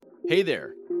Hey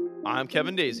there, I'm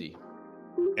Kevin Daisy.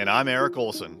 And I'm Eric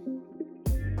Olson.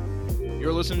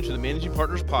 You're listening to the Managing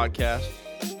Partners Podcast,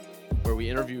 where we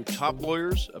interview top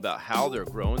lawyers about how they're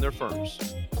growing their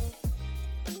firms.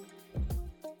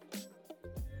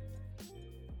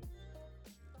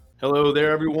 Hello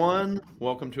there, everyone.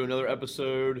 Welcome to another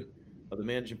episode of the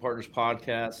Managing Partners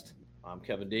Podcast. I'm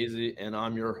Kevin Daisy, and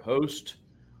I'm your host.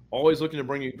 Always looking to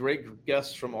bring you great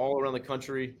guests from all around the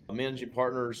country, managing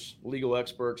partners, legal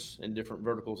experts in different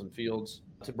verticals and fields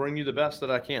to bring you the best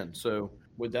that I can. So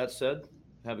with that said,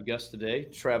 I have a guest today,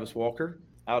 Travis Walker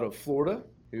out of Florida,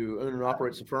 who owns and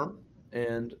operates a firm.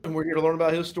 And we're here to learn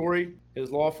about his story,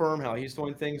 his law firm, how he's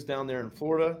doing things down there in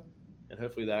Florida. And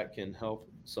hopefully that can help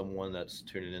someone that's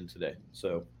tuning in today.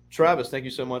 So Travis, thank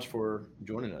you so much for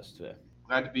joining us today.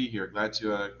 Glad to be here. Glad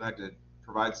to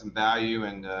provide some value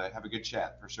and have a good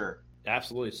chat for sure.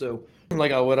 Absolutely. So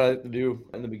what I do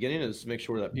in the beginning is make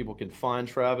sure that people can find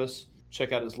Travis,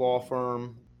 check out his law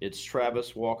firm. It's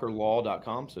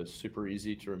traviswalkerlaw.com. So it's super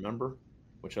easy to remember,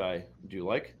 which I do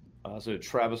like. So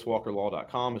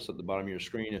traviswalkerlaw.com is at the bottom of your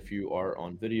screen if you are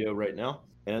on video right now.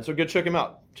 And so go check him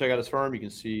out. Check out his firm. You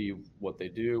can see what they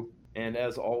do. And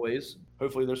as always,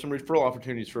 hopefully there's some referral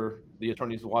opportunities for the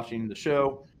attorneys watching the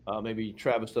show. Maybe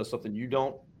Travis does something you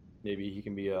don't. Maybe he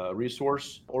can be a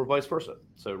resource or vice versa.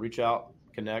 So reach out,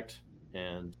 connect,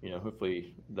 and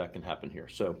hopefully that can happen here.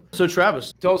 So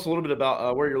Travis, tell us a little bit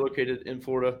about where you're located in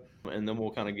Florida, and then we'll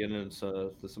kind of get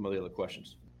into some of the other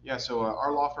questions. Yeah, so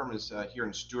our law firm is here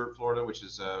in Stuart, Florida, which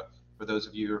is, for those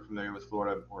of you who are familiar with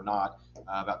Florida or not,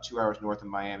 about 2 hours north of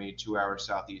Miami, 2 hours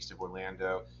southeast of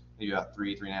Orlando, maybe about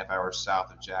 3.5 hours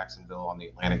south of Jacksonville on the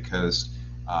Atlantic coast.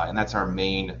 And that's our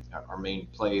main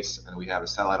place, and we have a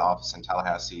satellite office in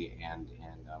Tallahassee and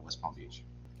in West Palm Beach.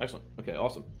 Excellent. Okay,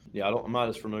 awesome. Yeah, I'm not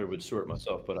as familiar with Stuart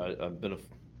myself, but I've been to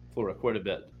Florida quite a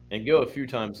bit and go a few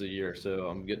times a year, so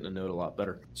I'm getting to know it a lot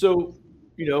better. So,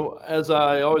 as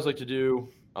I always like to do,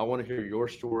 I want to hear your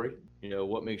story.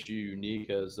 What makes you unique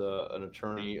as an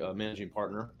attorney, a managing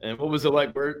partner, and what was it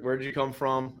like? Where did you come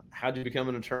from? How did you become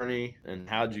an attorney, and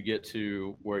how did you get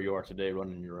to where you are today,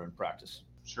 running your own practice?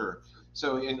 Sure.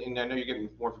 So, and I know you're getting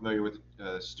more familiar with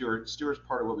Stuart. Stuart's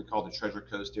part of what we call the Treasure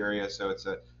Coast area. So it's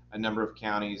a number of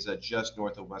counties just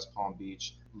north of West Palm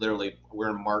Beach. Literally, we're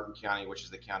in Martin County, which is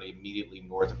the county immediately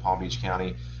north of Palm Beach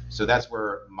County. So that's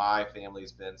where my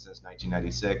family's been since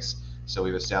 1996. So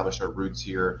we've established our roots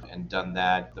here and done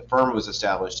that. The firm was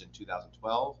established in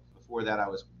 2012. Before that, I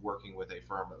was working with a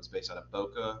firm that was based out of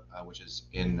Boca, which is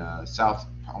in South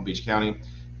Palm Beach County.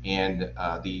 And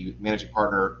the managing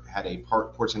partner had a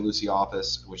Port St. Lucie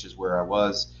office, which is where I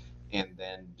was, and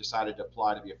then decided to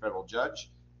apply to be a federal judge.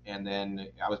 And then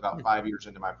I was about 5 years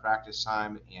into my practice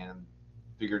time and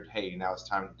figured, hey, now it's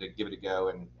time to give it a go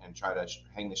and try to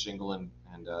hang the shingle and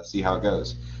see how it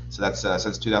goes. So that's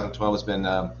since 2012 has been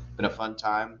a fun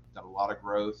time, done a lot of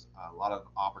growth, a lot of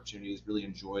opportunities, really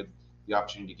enjoyed the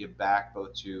opportunity to give back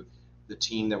both to the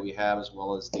team that we have as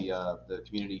well as the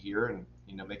community here and,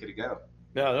 make it a go.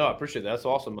 Yeah, no, I appreciate that. That's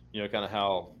awesome. Kind of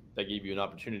how that gave you an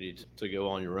opportunity to go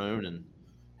on your own and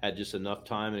had just enough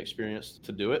time and experience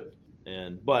to do it.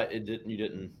 But you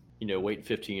didn't wait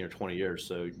 15 or 20 years.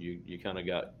 So you kind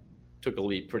of took a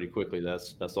leap pretty quickly.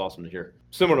 That's awesome to hear.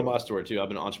 Similar to my story too. I've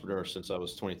been an entrepreneur since I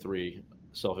was 23,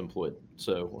 self-employed.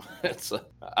 So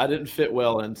I didn't fit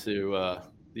well into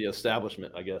the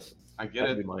establishment, I guess. I get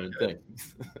it. Be my own thing.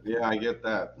 Yeah, I get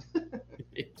that.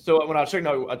 So when I checked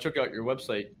out your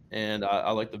website, and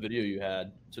I like the video you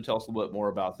had. So tell us a little bit more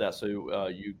about that. So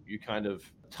you kind of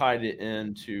tied it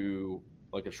into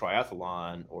like a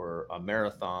triathlon or a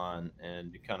marathon,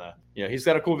 and you kind of he's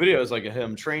got a cool video. It's like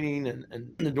him training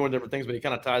and doing different things, but he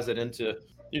kind of ties it into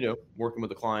working with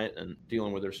the client and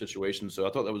dealing with their situation. So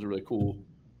I thought that was a really cool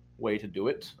way to do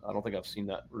it. I don't think I've seen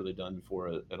that really done before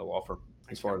at a law firm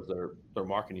as far as their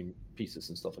marketing pieces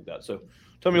and stuff like that. So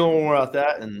tell me a little more about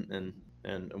that and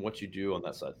what you do on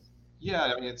that side.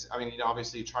 Yeah,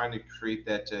 obviously trying to create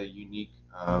that unique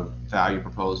value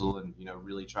proposal and,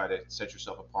 really try to set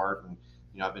yourself apart. And,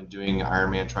 I've been doing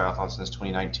Ironman triathlon since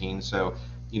 2019. So,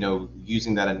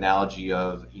 using that analogy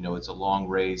of, it's a long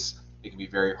race, it can be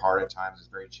very hard at times. It's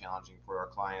very challenging for our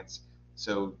clients.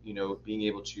 So, being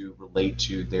able to relate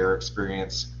to their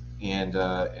experience and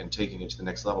taking it to the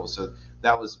next level. So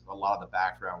that was a lot of the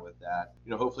background with that.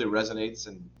 Hopefully it resonates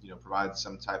and, provides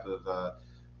some type of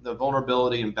the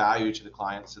vulnerability and value to the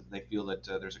clients so that they feel that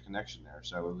there's a connection there.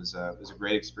 So it was a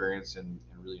great experience and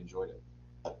really enjoyed it.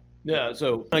 Yeah.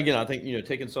 So again, I think,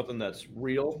 taking something that's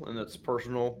real and that's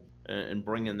personal and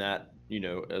bringing that,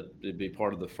 to be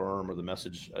part of the firm or the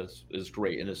message is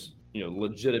great. And it's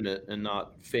legitimate and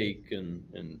not fake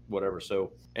and whatever.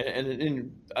 So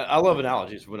and I love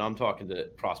analogies when I'm talking to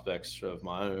prospects of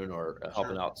my own or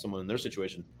helping Sure. out someone in their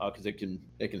situation, because it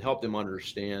can help them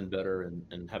understand better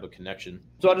and have a connection.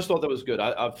 So I just thought that was good.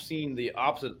 I've seen the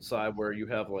opposite side where you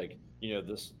have, like,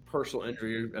 this personal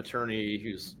injury attorney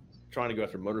who's trying to go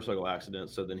after motorcycle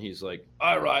accidents. So then he's like,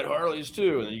 I ride Harleys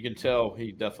too, and you can tell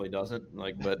he definitely doesn't.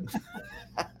 Like, but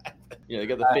they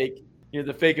got the Uh, fake,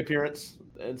 the fake appearance.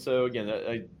 And so again,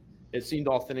 it seemed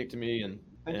authentic to me, and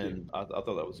Thank you. I thought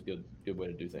that was a good way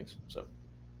to do things. So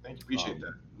Thank you. Appreciate um,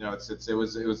 that. No, it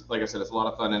was like I said, it's a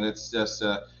lot of fun, and it's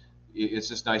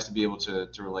just nice to be able to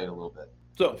relate a little bit.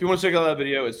 so if you want to check out that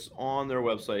video, it's on their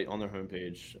website, on their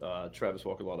homepage,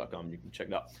 traviswalkerlaw.com. You can check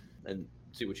it out and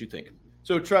see what you think.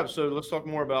 So Travis, so let's talk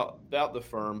more about the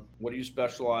firm. What do you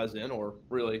specialize in, or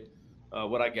really,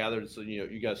 what I gathered is,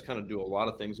 you guys kind of do a lot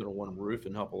of things under one roof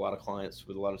and help a lot of clients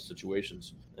with a lot of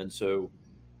situations. And so,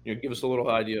 give us a little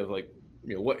idea of, like,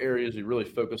 what areas you really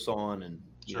focus on, and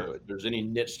Sure. if there's any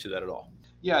niche to that at all.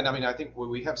 Yeah, and I mean, I think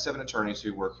we have 7 attorneys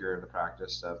who work here in the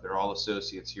practice. They're all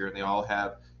associates here, and they all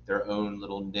have their own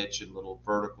little niche and little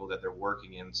vertical that they're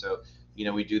working in. So,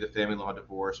 we do the family law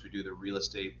divorce, we do the real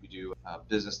estate, we do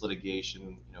business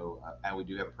litigation, and we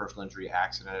do have a personal injury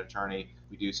accident attorney.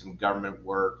 We do some government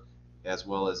work, as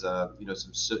well as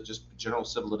just general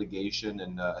civil litigation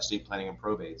and estate planning and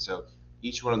probate. So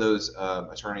each one of those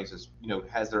attorneys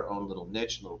has their own little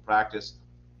niche, little practice,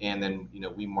 and then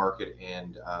we market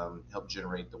and help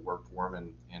generate the work for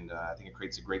them, and I think it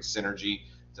creates a great synergy.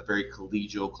 It's a very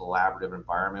collegial, collaborative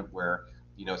environment where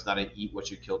it's not an eat what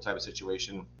you kill type of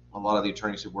situation. A lot of the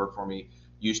attorneys who work for me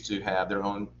used to have their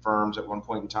own firms at one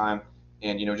point in time,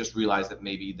 and just realize that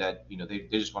maybe that they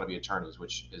just want to be attorneys,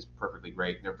 which is perfectly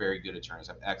great. They're very good attorneys,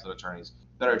 have excellent attorneys,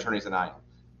 better attorneys than I am.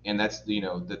 And that's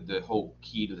the whole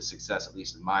key to the success, at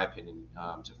least in my opinion,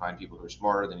 to find people who are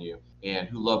smarter than you and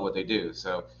who love what they do.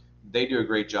 So they do a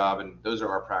great job, and those are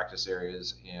our practice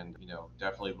areas. And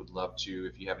definitely would love to,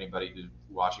 if you have anybody who's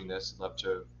watching this, love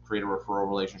to create a referral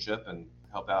relationship and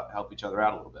help each other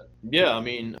out a little bit. Yeah, I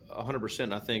mean,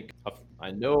 100%. I think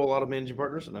I know a lot of managing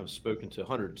partners, and I've spoken to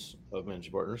hundreds of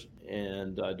managing partners,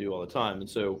 and I do all the time. And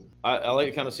so I like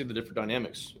to kind of see the different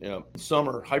dynamics. Some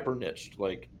are hyper niched,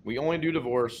 like we only do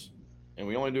divorce, and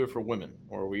we only do it for women,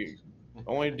 or we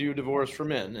only do divorce for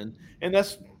men, and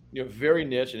that's very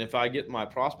niche. And if I get my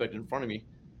prospect in front of me,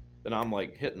 then I'm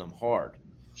like hitting them hard.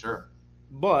 Sure.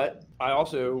 But I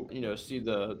also, see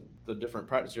the different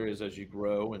practice areas as you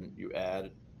grow and you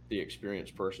add the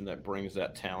experienced person that brings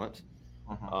that talent.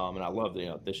 Mhm. And I love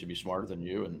that, they should be smarter than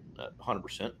you, and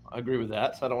 100%. I agree with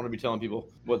that. So I don't want to be telling people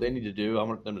what they need to do. I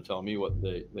want them to tell me what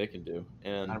they can do.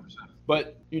 And 100%.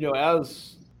 but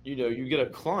as you get a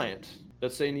client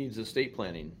that, say, needs estate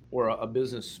planning or a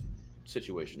business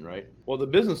situation, right? Well, the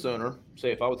business owner,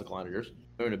 say if I was a client of yours,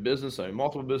 I own a business, I own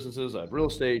multiple businesses, I have real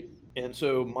estate, and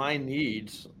so my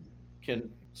needs can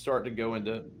start to go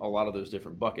into a lot of those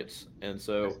different buckets. And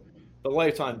so the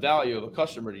lifetime value of a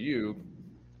customer to you,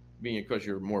 being because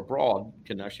you're more broad,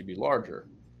 can actually be larger.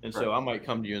 And Right. so I might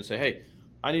come to you and say, hey,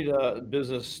 I need a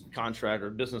business contract or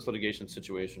business litigation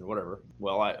situation, whatever.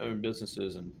 Well, I own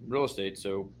businesses and real estate,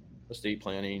 so estate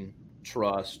planning,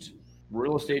 trust,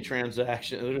 real estate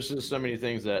transaction. There's just so many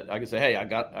things that I can say, hey,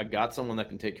 I got someone that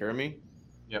can take care of me,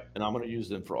 Yep. and I'm going to use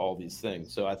them for all these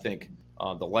things. So I think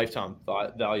the lifetime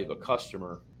value of a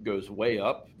customer goes way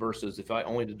up, versus if I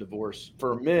only did divorce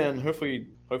for men. Hopefully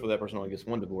that person only gets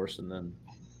one divorce, and then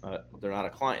they're not a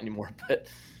client anymore. But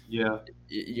Yeah.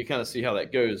 you kind of see how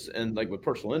that goes. And like with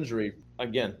personal injury,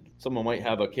 again, someone might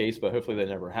have a case, but hopefully they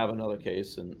never have another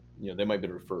case, and they might be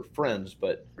able to refer friends,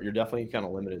 but you're definitely kind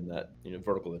of limited in that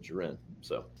vertical that you're in.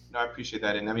 So No, I appreciate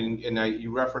that. And I mean,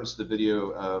 you referenced the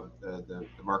video of the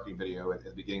marketing video at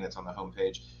the beginning that's on the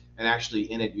homepage. And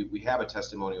actually, in it, we have a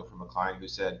testimonial from a client who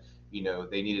said,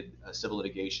 they needed a civil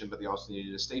litigation, but they also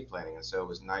needed estate planning. And so it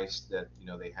was nice that,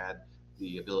 they had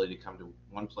the ability to come to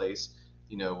one place.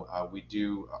 We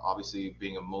do, obviously,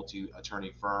 being a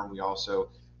multi-attorney firm, we also,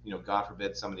 God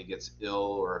forbid somebody gets ill,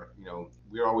 or,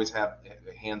 we always have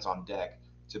hands on deck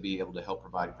to be able to help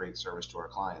provide great service to our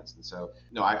clients. And so,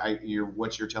 no,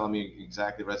 what you're telling me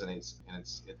exactly resonates,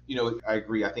 and I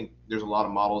agree. I think there's a lot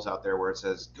of models out there where it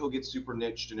says go get super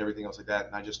niched and everything else like that,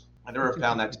 and I never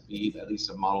found that to be at least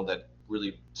a model that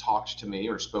really talked to me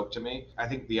or spoke to me. I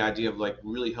think the idea of like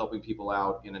really helping people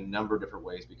out in a number of different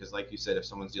ways, because like you said, if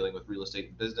someone's dealing with real estate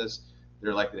and business,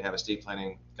 they're likely to have estate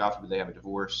planning. God forbid they have a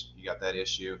divorce, you got that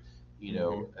issue. You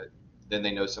know, mm-hmm. then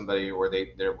they know somebody, or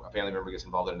their family member gets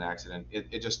involved in an accident.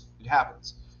 It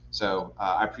happens. So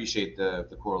I appreciate the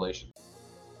correlation.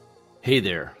 Hey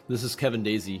there, this is Kevin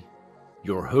Daisy,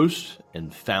 your host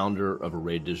and founder of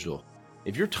Array Digital.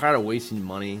 If you're tired of wasting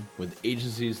money with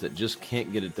agencies that just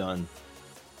can't get it done,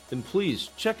 then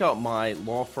please check out my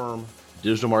law firm,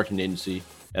 digital marketing agency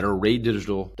at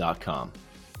arraydigital.com.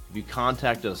 If you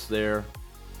contact us there,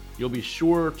 you'll be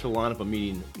sure to line up a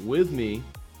meeting with me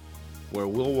where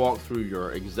we'll walk through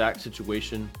your exact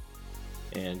situation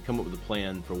and come up with a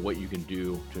plan for what you can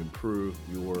do to improve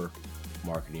your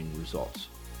marketing results.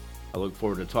 I look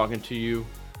forward to talking to you.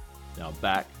 Now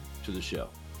back to the show.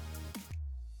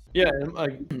 Yeah,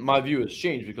 and my view has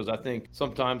changed because I think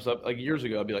sometimes, like years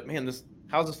ago, I'd be like, man,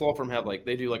 how's this law firm have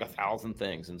they do like 1,000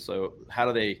 things, and so how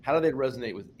do they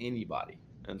resonate with anybody?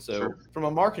 And so Sure. from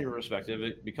a marketing perspective,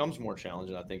 it becomes more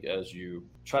challenging, I think, as you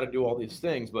try to do all these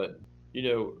things. But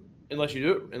unless you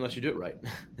do it right,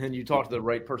 and you talk to the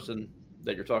right person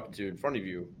that you're talking to in front of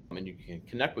you, and you can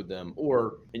connect with them,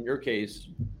 or in your case,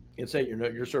 and say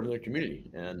you're serving their community,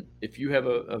 and if you have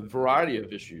a variety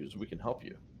of issues, we can help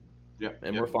you. Yeah.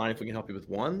 And yeah. we're fine if we can help you with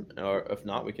one, or if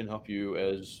not, we can help you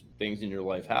as things in your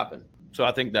life happen. So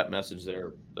I think that message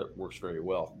there that works very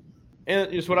well.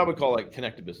 And it's what I would call like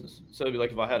connected business. So it'd be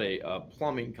like if I had a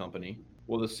plumbing company,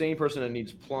 well, the same person that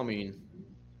needs plumbing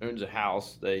owns a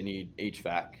house, they need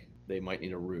HVAC, they might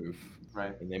need a roof,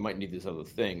 Right. and they might need these other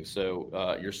things.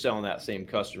 So you're selling that same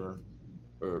customer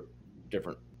or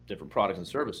different products and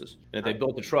services. And if they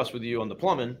built the trust with you on the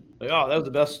plumbing, like, oh, that was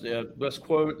the best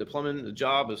quote. The plumbing, the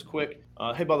job is quick.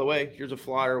 Hey, by the way, here's a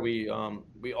flyer. We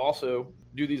also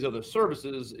do these other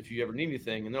services if you ever need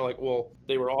anything. And they're like, well,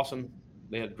 they were awesome.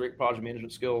 They had great project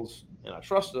management skills, and I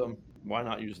trust them. Why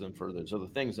not use them for those other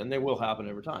things? And they will happen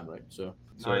every time, right? So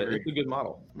I agree. it's a good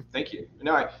model. Thank you.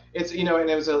 No,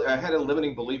 and I had a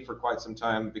limiting belief for quite some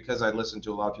time because I listened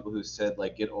to a lot of people who said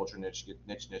like get ultra niche, get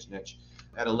niche.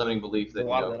 I had a limiting belief that a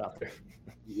lot of that out there.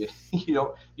 you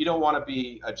don't want to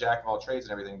be a jack of all trades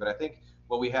and everything. But I think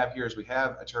what we have here is we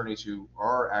have attorneys who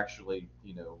are actually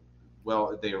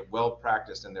they are well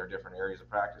practiced in their different areas of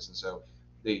practice, and so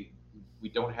we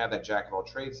don't have that jack of all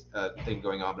trades thing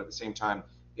going on, but at the same time,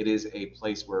 it is a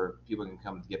place where people can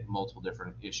come to get multiple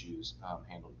different issues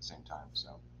handled at the same time.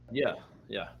 So yeah,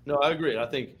 no, I agree. I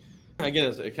think again,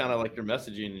 it's kind of like your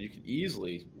messaging. You can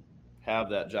easily have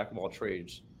that jack of all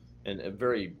trades and a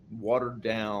very watered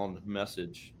down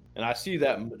message, and I see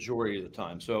that majority of the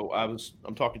time. So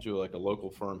I'm talking to like a local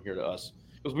firm here to us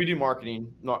because we do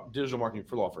marketing, not digital marketing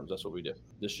for law firms. That's what we do.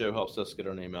 This show helps us get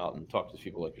our name out and talk to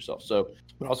people like yourself. So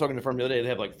when I was talking to a firm the other day, they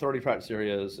have like 30 practice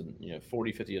areas and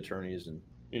 40, 50 attorneys, and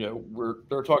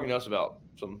they're talking to us about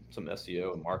some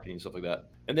SEO and marketing and stuff like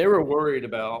that. And they were worried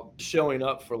about showing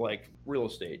up for like real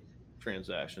estate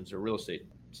transactions or real estate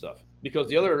stuff because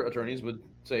the other attorneys would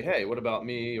say, hey, what about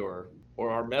me? Or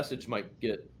our message might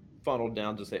get funneled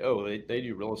down to say, oh, they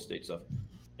do real estate stuff.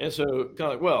 And so kind of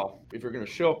like, well, if you're going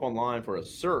to show up online for a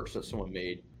search that someone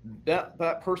made,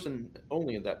 that person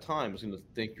only at that time is going to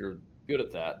think you're good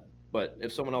at that. But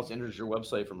if someone else enters your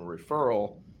website from a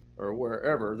referral or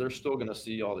wherever, they're still going to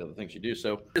see all the other things you do.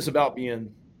 So it's about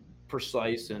being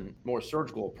precise and more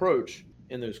surgical approach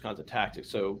in those kinds of tactics.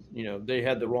 So, they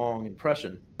had the wrong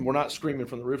impression. We're not screaming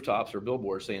from the rooftops or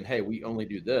billboards saying, hey, we only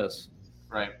do this.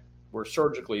 Right. We're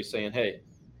surgically saying, hey,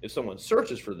 if someone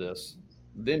searches for this,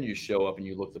 then you show up and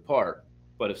you look the part.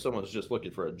 But if someone's just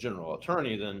looking for a general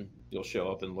attorney, then you'll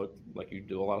show up and look like you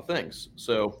do a lot of things.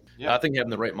 So I think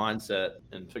having the right mindset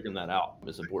and figuring that out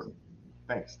is important.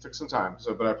 Thanks. Took some time,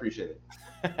 but I appreciate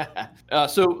it.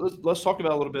 So let's talk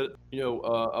about a little bit,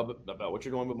 about what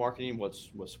you're doing with marketing,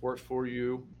 what's worked for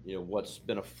you, what's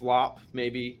been a flop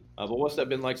maybe, but what's that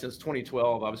been like since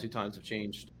 2012? Obviously, times have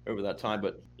changed over that time,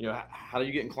 but how do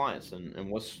you get in clients, and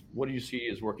what do you see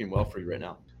is working well for you right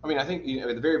now? I mean, I think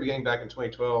at the very beginning back in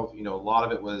 2012, a lot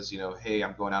of it was, hey,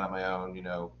 I'm going out on my own,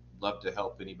 love to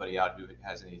help anybody out who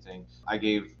has anything. I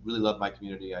really loved my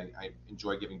community. I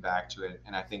enjoy giving back to it,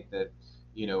 and I think that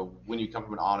when you come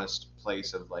from an honest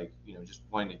place of just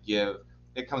wanting to give,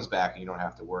 it comes back and you don't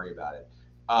have to worry about it.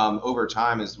 Over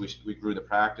time, as we grew the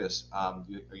practice,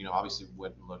 obviously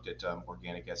went and looked at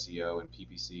organic SEO and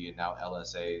PPC and now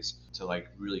LSAs to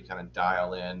really kind of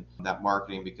dial in that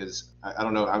marketing, because I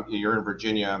don't know, you're in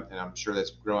Virginia and I'm sure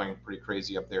that's growing pretty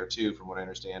crazy up there too, from what I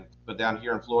understand. But down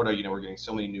here in Florida, we're getting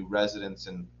so many new residents,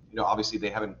 and obviously they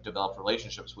haven't developed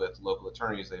relationships with local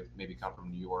attorneys. They've maybe come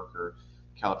from New York or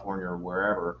California or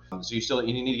wherever. So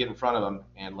you need to get in front of them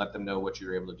and let them know what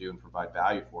you're able to do and provide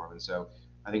value for them. And so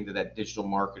I think that digital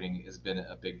marketing has been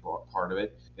a big part of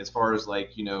it. As far as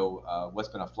what's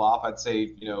been a flop, I'd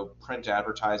say, print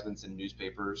advertisements in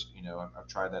newspapers. I've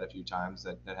tried that a few times.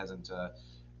 That hasn't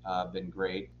been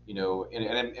great.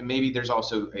 And maybe there's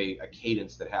also a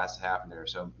cadence that has to happen there.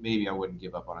 So maybe I wouldn't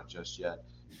give up on it just yet.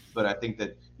 But I think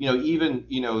that even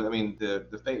I mean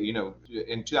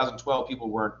in 2012 people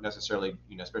weren't necessarily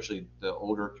especially the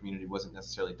older community wasn't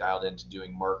necessarily dialed into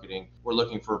doing marketing. We're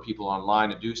looking for people online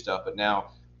to do stuff, but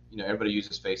now everybody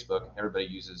uses Facebook, everybody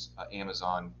uses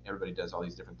Amazon, everybody does all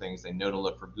these different things. They know to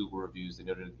look for Google reviews, they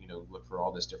know to look for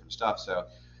all this different stuff. So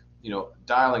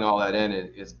dialing all that in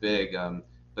is big.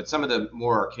 But some of the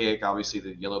more archaic, obviously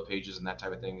the yellow pages and that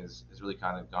type of thing is really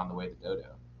kind of gone the way of the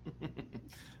dodo.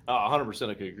 100%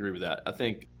 I could agree with that. I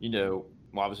think, well,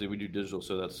 obviously we do digital,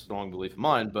 so that's a strong belief of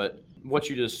mine. But what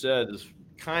you just said is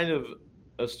kind of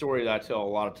a story that I tell a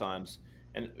lot of times.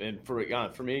 And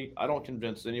for me, I don't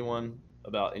convince anyone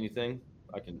about anything.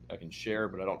 I can share,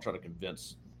 but I don't try to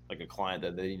convince like a client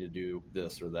that they need to do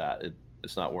this or that.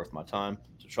 It's not worth my time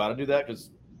to try to do that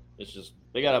because it's just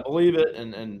they gotta believe it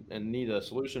and need a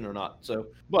solution or not. So,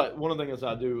 but one of the things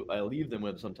I leave them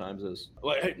with sometimes is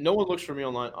like, hey, no one looks for me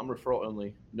online. I'm referral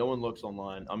only. No one looks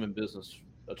online. I'm a business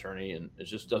attorney, and it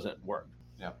just doesn't work.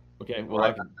 Yeah. Okay. Well,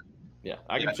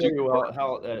 I can show you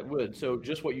how it would. So,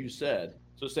 just what you said.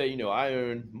 So, say I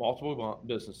own multiple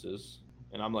businesses,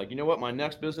 and I'm like, you know what, my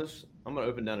next business I'm going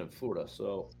to open down in Florida.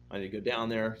 So I need to go down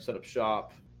there, set up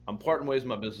shop. I'm parting ways with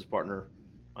my business partner.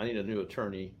 I need a new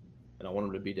attorney, and I want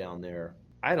him to be down there.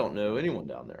 I don't know anyone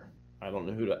down there. I don't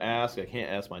know who to ask. I can't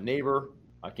ask my neighbor.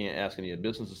 I can't ask any of the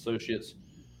business associates.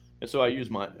 And so I use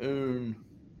my own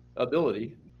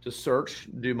ability to search,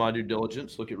 do my due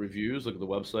diligence, look at reviews, look at the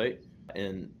website,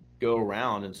 and go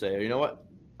around and say, you know what?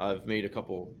 I've made a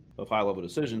couple of high level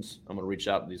decisions. I'm going to reach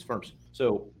out to these firms.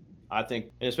 So I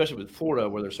think, and especially with Florida,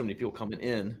 where there's so many people coming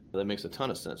in, that makes a ton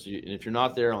of sense. And if you're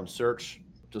not there on search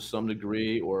to some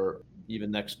degree, or even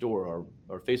next door,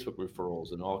 or Facebook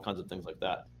referrals and all kinds of things like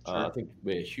that, Sure. I think would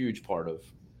be a huge part of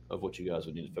what you guys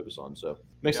would need to focus on. So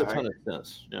makes a ton of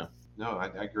sense. Yeah. No, I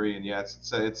agree, and yeah,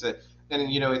 it's a, and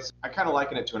it's I kind of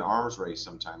liken it to an arms race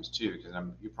sometimes too, because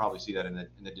you probably see that in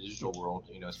the digital world,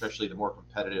 especially the more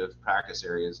competitive practice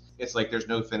areas. It's like there's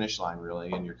no finish line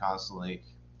really, and you're constantly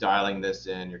dialing this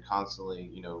in. You're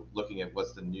constantly, looking at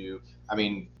what's the new. I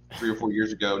mean, 3 or 4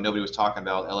 years ago, nobody was talking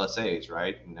about LSAs,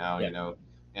 right? And now,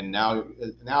 and now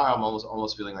I'm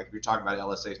almost feeling like if you're talking about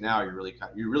LSAs now, you're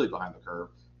really behind the curve.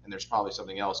 And there's probably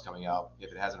something else coming out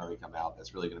if it hasn't already come out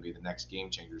that's really going to be the next game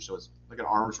changer. So it's like an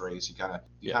arms race. You kind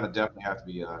of definitely have to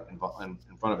be in front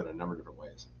of it in a number of different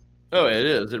ways. Oh, it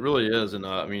is. It really is. And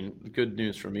I mean, good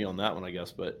news for me on that one, I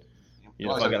guess. But if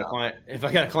I got a client,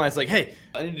 it's like, hey,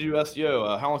 I need to do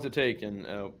SEO. How long does it take?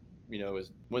 And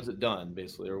when's it done,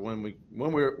 basically, or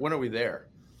when are we there?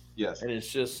 Yes. And it's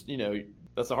just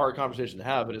that's a hard conversation to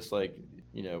have. But it's like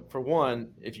for one,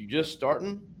 if you just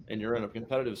starting and you're in a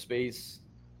competitive space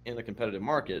in a competitive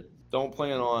market, don't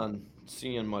plan on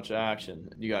seeing much action.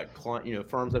 You got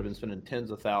firms that have been spending tens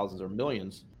of thousands or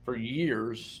millions for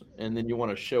years, and then you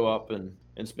want to show up and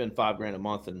spend $5,000 a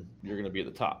month, and you're going to be at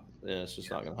the top, and it's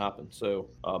just not going to happen. So,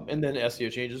 and then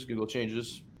SEO changes, Google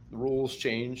changes, the rules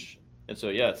change, and so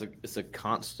it's a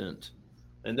constant,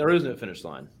 and there is no finish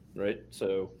line, right?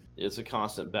 So it's a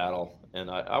constant battle, and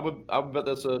I would bet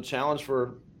that's a challenge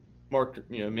for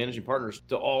managing partners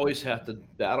to always have to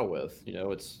battle with.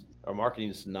 It's our marketing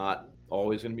is not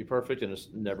always going to be perfect, and it's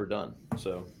never done.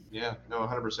 So yeah, no,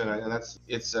 100%, and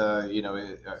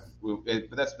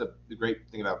but that's the great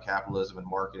thing about capitalism and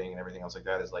marketing and everything else like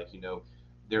that is like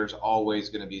there's always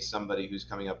going to be somebody who's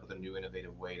coming up with a new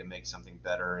innovative way to make something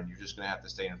better, and you're just going to have to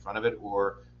stay in front of it,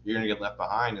 or you're going to get left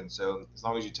behind. And so as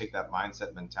long as you take that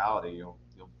mindset mentality, you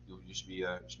should be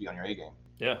on your A game.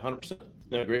 Yeah, 100%.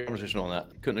 Yeah, great conversation on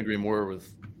that. Couldn't agree more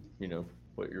with,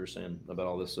 what you were saying about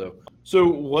all this. So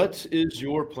what is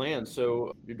your plan?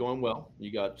 So you're doing well.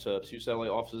 You got 2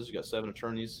 satellite offices. You got 7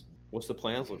 attorneys. What's the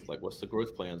plans look like? What's the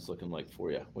growth plans looking like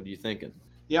for you? What are you thinking?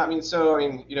 Yeah,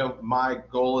 my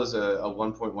goal is a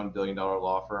 $1.1 billion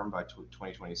law firm by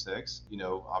 2026.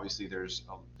 Obviously there's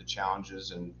the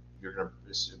challenges, and you're going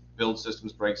to build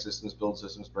systems, break systems, build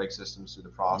systems, break systems through the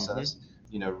process.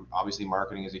 Mm-hmm. Obviously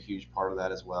marketing is a huge part of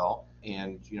that as well.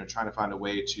 And, trying to find a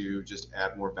way to just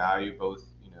add more value, both,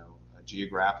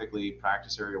 geographically,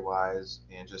 practice area wise,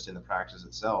 and just in the practice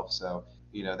itself. So,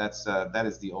 that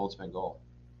is the ultimate goal.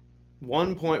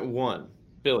 1.1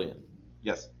 billion.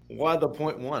 Yes. Why the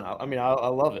 0.1? I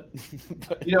love it.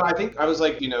 I think I was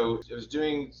like, I was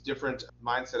doing different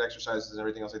mindset exercises and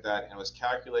everything else like that, and I was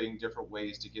calculating different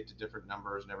ways to get to different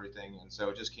numbers and everything, and so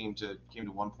it just came to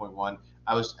 1.1.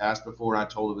 I was asked before, and I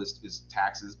told him it's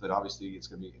taxes, but obviously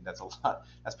that's a lot.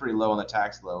 That's pretty low on the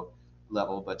tax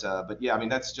level, but yeah,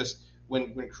 that's just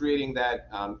when creating that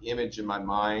image in my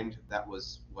mind, that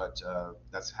was what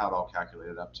that's how it all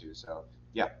calculated up to. So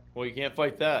yeah, Well, you can't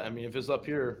fight that. I mean, if it's up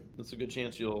here, it's a good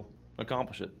chance you'll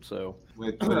accomplish it. So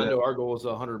with I a know our goal is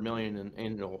 100 million in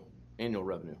annual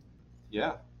revenue.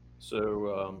 yeah.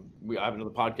 So I have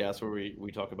another podcast where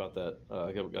we talk about that.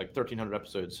 Like 1,300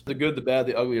 episodes. The good, the bad,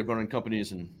 the ugly of running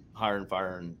companies and hiring,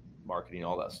 firing, marketing,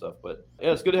 all that stuff. But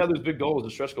yeah, it's good to have those big goals, the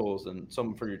stretch goals, and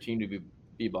something for your team to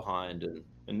be behind and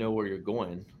know where you're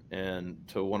going and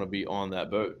to want to be on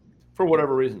that boat for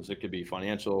whatever reasons. It could be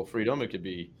financial freedom, it could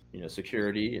be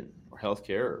security and or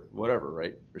healthcare or whatever,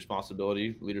 right?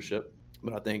 Responsibility, leadership.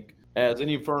 But I think as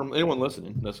any firm, anyone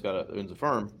listening that's owns a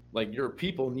firm, like your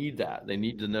people need that. They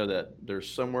need to know that there's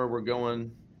somewhere we're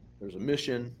going, there's a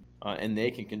mission, and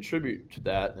they can contribute to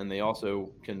that, and they also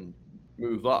can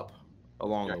move up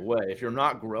along Yeah. the way. If you're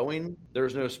not growing,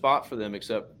 there's no spot for them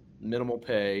except minimal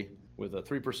pay with a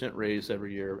 3% raise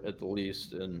every year at the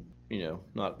least, and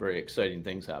not very exciting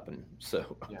things happening.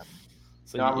 So, Yeah.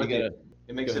 so No, I'm you with you. gotta.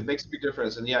 It makes a big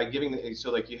difference. And yeah,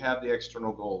 so like you have the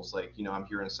external goals, like, I'm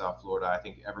here in South Florida. I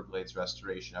think Everglades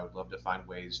restoration, I would love to find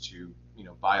ways to,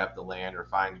 buy up the land or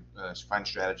find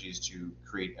strategies to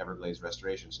create Everglades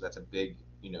restoration. So that's a big,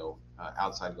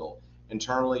 outside goal.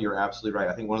 Internally, you're absolutely right.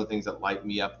 I think one of the things that light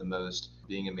me up the most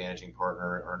being a managing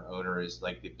partner or an owner is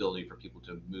like the ability for people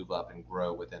to move up and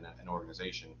grow within an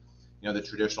organization. The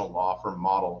traditional law firm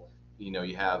model,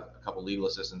 you have a couple legal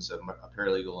assistants, a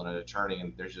paralegal, and an attorney,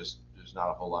 and there's not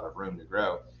a whole lot of room to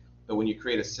grow. But when you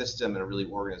create a system and a really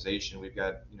organization, we've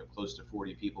got close to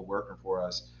 40 people working for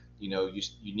us. You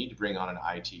need to bring on an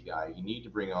IT guy. You need to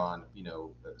bring on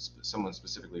someone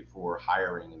specifically for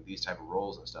hiring and these type of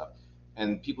roles and stuff.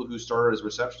 And people who started as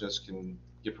receptionists can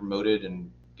get promoted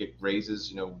and get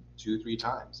raises 2-3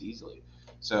 times easily.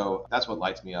 So that's what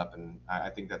lights me up, and I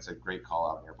think that's a great call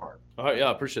out on your part. All right, yeah,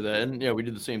 I appreciate that. And yeah, we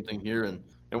did the same thing here, and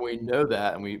we know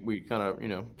that, and we kind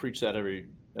of preach that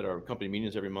at our company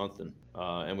meetings every month,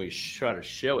 and we try to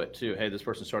show it too. Hey, this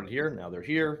person started here, now they're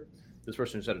here. This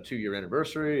person just had a 2-year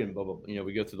anniversary, and blah blah.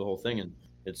 We go through the whole thing, and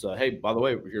it's hey, by the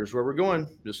way, here's where we're going,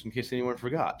 just in case anyone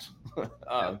forgot.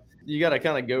 You got to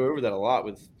kind of go over that a lot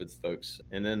with folks,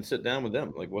 and then sit down with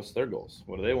them. Like, what's their goals?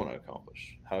 What do they want to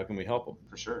accomplish? How can we help them?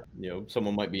 For sure.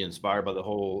 Someone might be inspired by the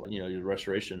whole, your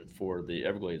restoration for the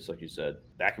Everglades, like you said.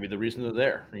 That could be the reason they're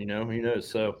there. Who knows?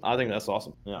 So I think that's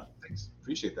awesome. Yeah. Thanks.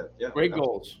 Appreciate that. Yeah. Great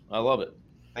goals. I love it.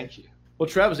 Thank you. Well,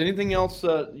 Travis, anything else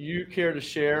you care to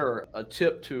share, or a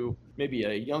tip to maybe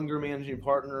a younger managing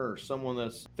partner or someone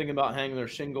that's thinking about hanging their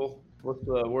shingle? What's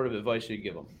the word of advice you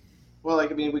give them? Well,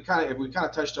 we kind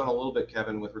of touched on a little bit,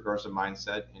 Kevin, with regards to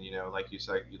mindset, and like you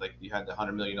said, you had the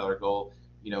 $100 million goal.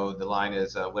 The line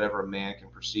is whatever a man can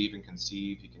perceive and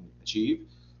conceive, he can achieve.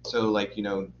 So,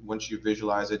 once you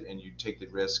visualize it and you take the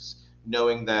risks,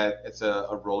 knowing that it's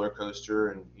a roller coaster,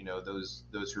 and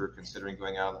those who are considering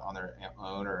going out on their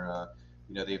own, or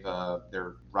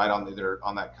they're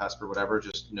on that cusp or whatever,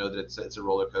 just know that it's a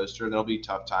roller coaster, and there'll be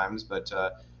tough times, but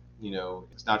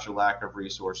it's not your lack of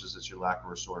resources, it's your lack of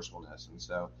resourcefulness. And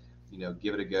so,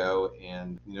 give it a go,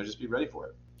 and, just be ready for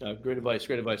it. Great advice.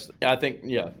 Great advice. I think,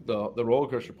 the roller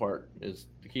coaster part is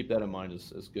to keep that in mind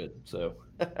is good. So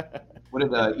what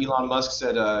did Elon Musk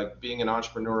said, being an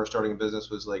entrepreneur or starting a business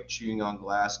was like chewing on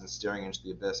glass and staring into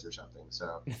the abyss or something.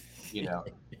 So,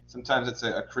 sometimes it's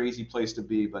a crazy place to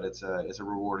be, but it's a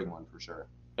rewarding one for sure.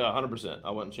 100%.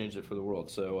 I wouldn't change it for the world.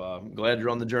 So I'm glad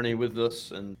you're on the journey with us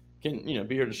and can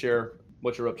be here to share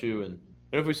what you're up to, and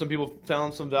hopefully some people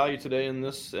found some value today in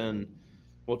this, and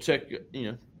we'll take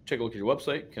a look at your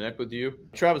website, connect with you.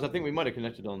 Travis, I think we might have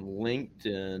connected on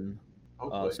LinkedIn.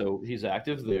 So he's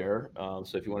active there.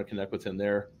 So if you want to connect with him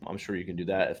there, I'm sure you can do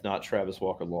that. If not,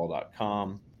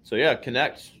 traviswalkerlaw.com. So yeah,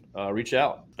 connect, reach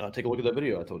out, take a look at that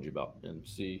video I told you about, and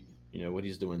see what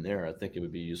he's doing there. I think it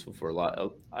would be useful for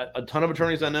a ton of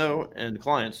attorneys I know and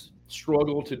clients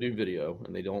struggle to do video,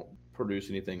 and they don't produce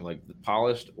anything like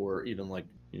polished or even like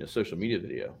social media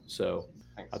video. So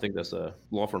I think that's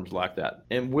law firms lack that.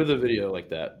 And with a video like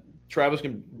that, Travis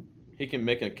can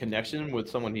make a connection with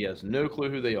someone he has no clue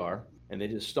who they are, and they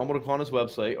just stumbled upon his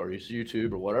website or his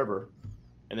YouTube or whatever,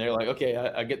 and they're like, okay,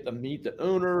 I get to meet the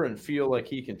owner and feel like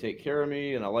he can take care of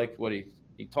me, and I like what he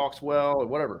talks well or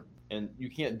whatever. And you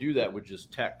can't do that with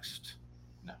just text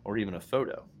or even a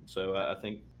photo. So I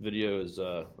think video is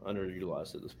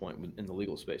underutilized at this point in the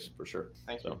legal space for sure.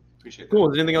 Thank you. Appreciate that. Cool.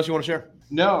 Is there anything else you want to share?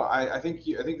 No, I think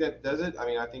that does it. I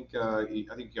mean, I think I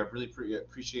really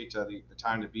appreciate the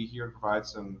time to be here,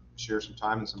 share some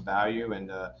time and some value, and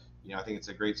I think it's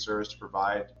a great service to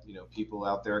provide, people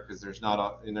out there, because there's not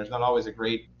always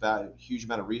a huge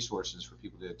amount of resources for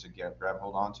people to grab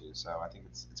hold onto. So I think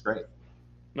it's great.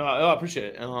 No, I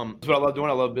appreciate it. That's what I love doing.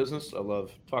 I love business. I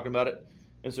love talking about it.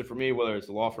 And so for me, whether it's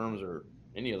the law firms or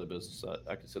any other business,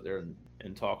 I can sit there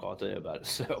and talk all day about it.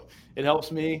 So it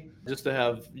helps me just to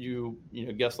have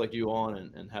guests like you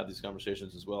on and have these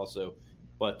conversations as well. So,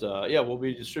 but yeah, we'll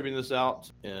be distributing this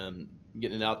out and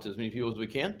getting it out to as many people as we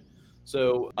can.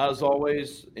 So as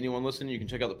always, anyone listening, you can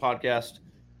check out the podcast.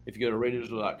 If you go to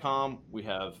radiodigital.com, we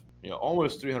have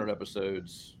almost 300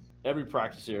 episodes, every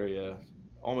practice area,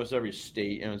 almost every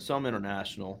state, and some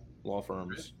international law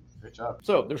firms. Great job.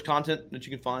 So there's content that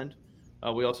you can find.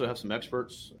 We also have some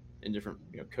experts in different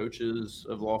coaches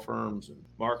of law firms and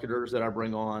marketers that I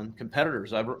bring on,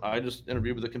 competitors. I just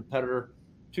interviewed with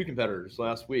two competitors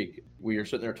last week. We are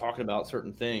sitting there talking about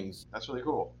certain things. That's really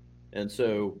cool. And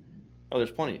so there's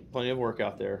plenty of work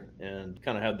out there, and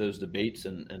kind of have those debates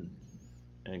and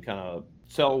kind of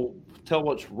tell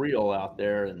what's real out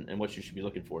there and what you should be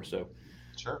looking for. So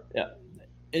sure. Yeah.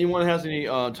 Anyone has any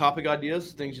topic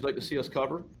ideas, things you'd like to see us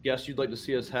cover, guests you'd like to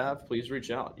see us have, please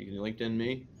reach out. You can LinkedIn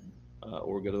me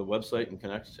or go to the website and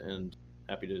connect, and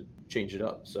happy to change it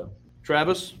up. So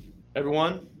Travis,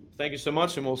 everyone, thank you so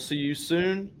much, and we'll see you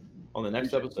soon on the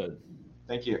next episode.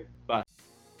 Thank you. Bye.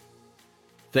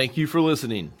 Thank you for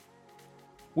listening.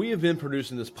 We have been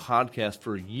producing this podcast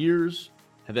for years,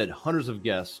 have had hundreds of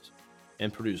guests,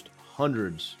 and produced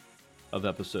hundreds of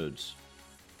episodes.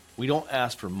 We don't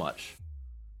ask for much,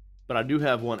 but I do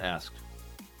have one ask.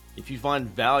 If you find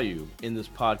value in this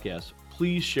podcast,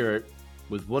 please share it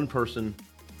with one person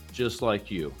just like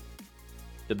you.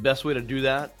 The best way to do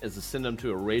that is to send them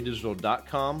to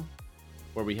arraydigital.com,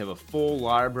 where we have a full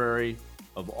library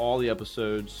of all the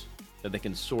episodes that they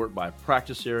can sort by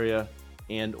practice area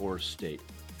and or state.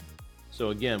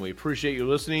 So again, we appreciate you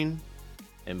listening,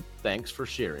 and thanks for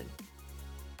sharing.